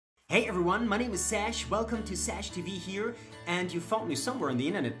everyone, my name is Sash. Welcome to Sash TV here, and you found me somewhere on the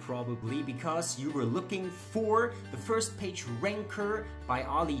internet probably because you were looking for the first page ranker by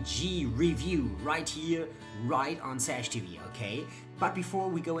Ali G review right here, right on Sash TV, okay? But before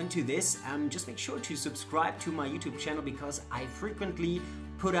we go into this, just make sure to subscribe to my YouTube channel because I frequently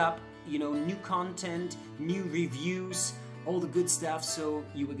put up, new content, new reviews, all the good stuff, so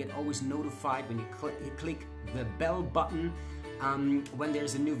you will get always notified when you click the bell button when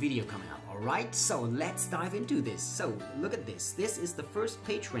there's a new video coming up. Alright, so let's dive into this. So look at this. This is the first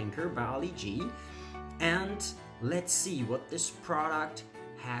page ranker by Ali G, and let's see what this product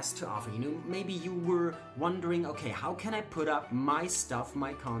has to offer. Maybe you were wondering, okay, how can I put up my stuff,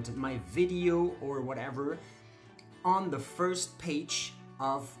 my content, my video or whatever on the first page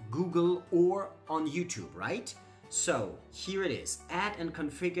of Google or on YouTube, right? So here it is. Add and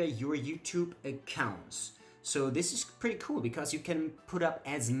configure your YouTube accounts. So this is pretty cool because you can put up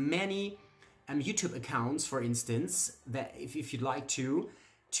as many YouTube accounts, for instance, that if you'd like to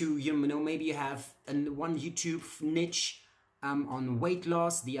maybe you have one YouTube niche on weight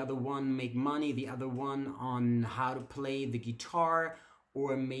loss, the other one make money, the other one on how to play the guitar,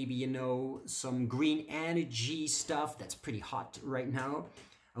 or maybe some green energy stuff that's pretty hot right now.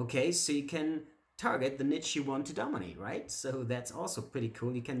 Okay, so you can target the niche you want to dominate, right? So that's also pretty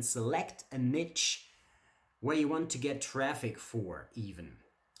cool. You can select a niche where you want to get traffic for even.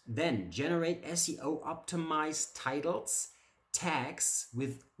 Then generate SEO optimized titles, tags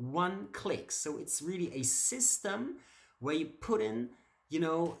with one click. So it's really a system where you put in,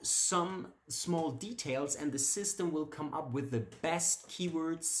 some small details and the system will come up with the best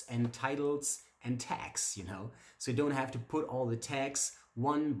keywords and titles and tags, So you don't have to put all the tags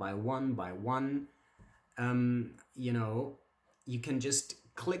one by one by one. You can just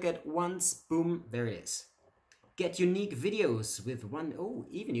click it once, boom, there it is. Get unique videos with one,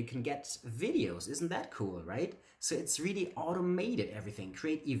 even you can get videos, isn't that cool, right? So it's really automated everything.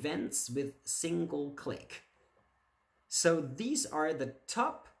 Create events with single click. So these are the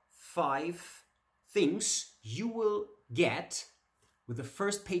top 5 things you will get with the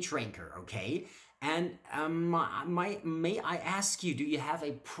first page ranker, okay? And may I ask you, do you have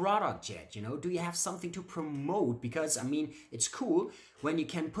a product yet? Do you have something to promote? Because it's cool when you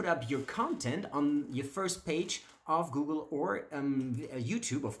can put up your content on your first page of Google or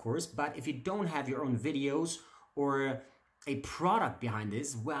YouTube, of course. But if you don't have your own videos or a product behind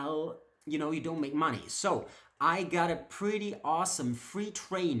this, well, you don't make money. So I got a pretty awesome free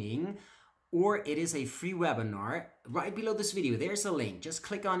training, or it is a free webinar right below this video. There's a link. Just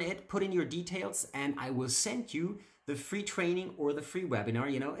click on it, put in your details, and I will send you the free training or the free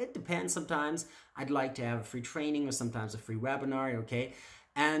webinar. It depends. Sometimes I'd like to have a free training or sometimes a free webinar, okay?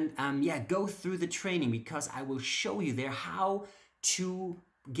 And yeah, go through the training because I will show you there how to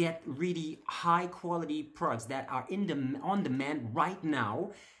get really high quality products that are on demand right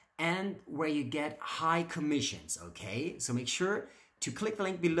now and where you get high commissions, okay? So make sure to click the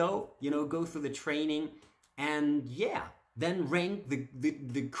link below, go through the training, and yeah, then rank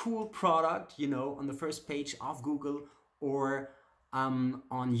the cool product, on the first page of Google or on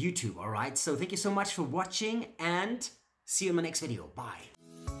YouTube, all right? So thank you so much for watching and see you in my next video. Bye.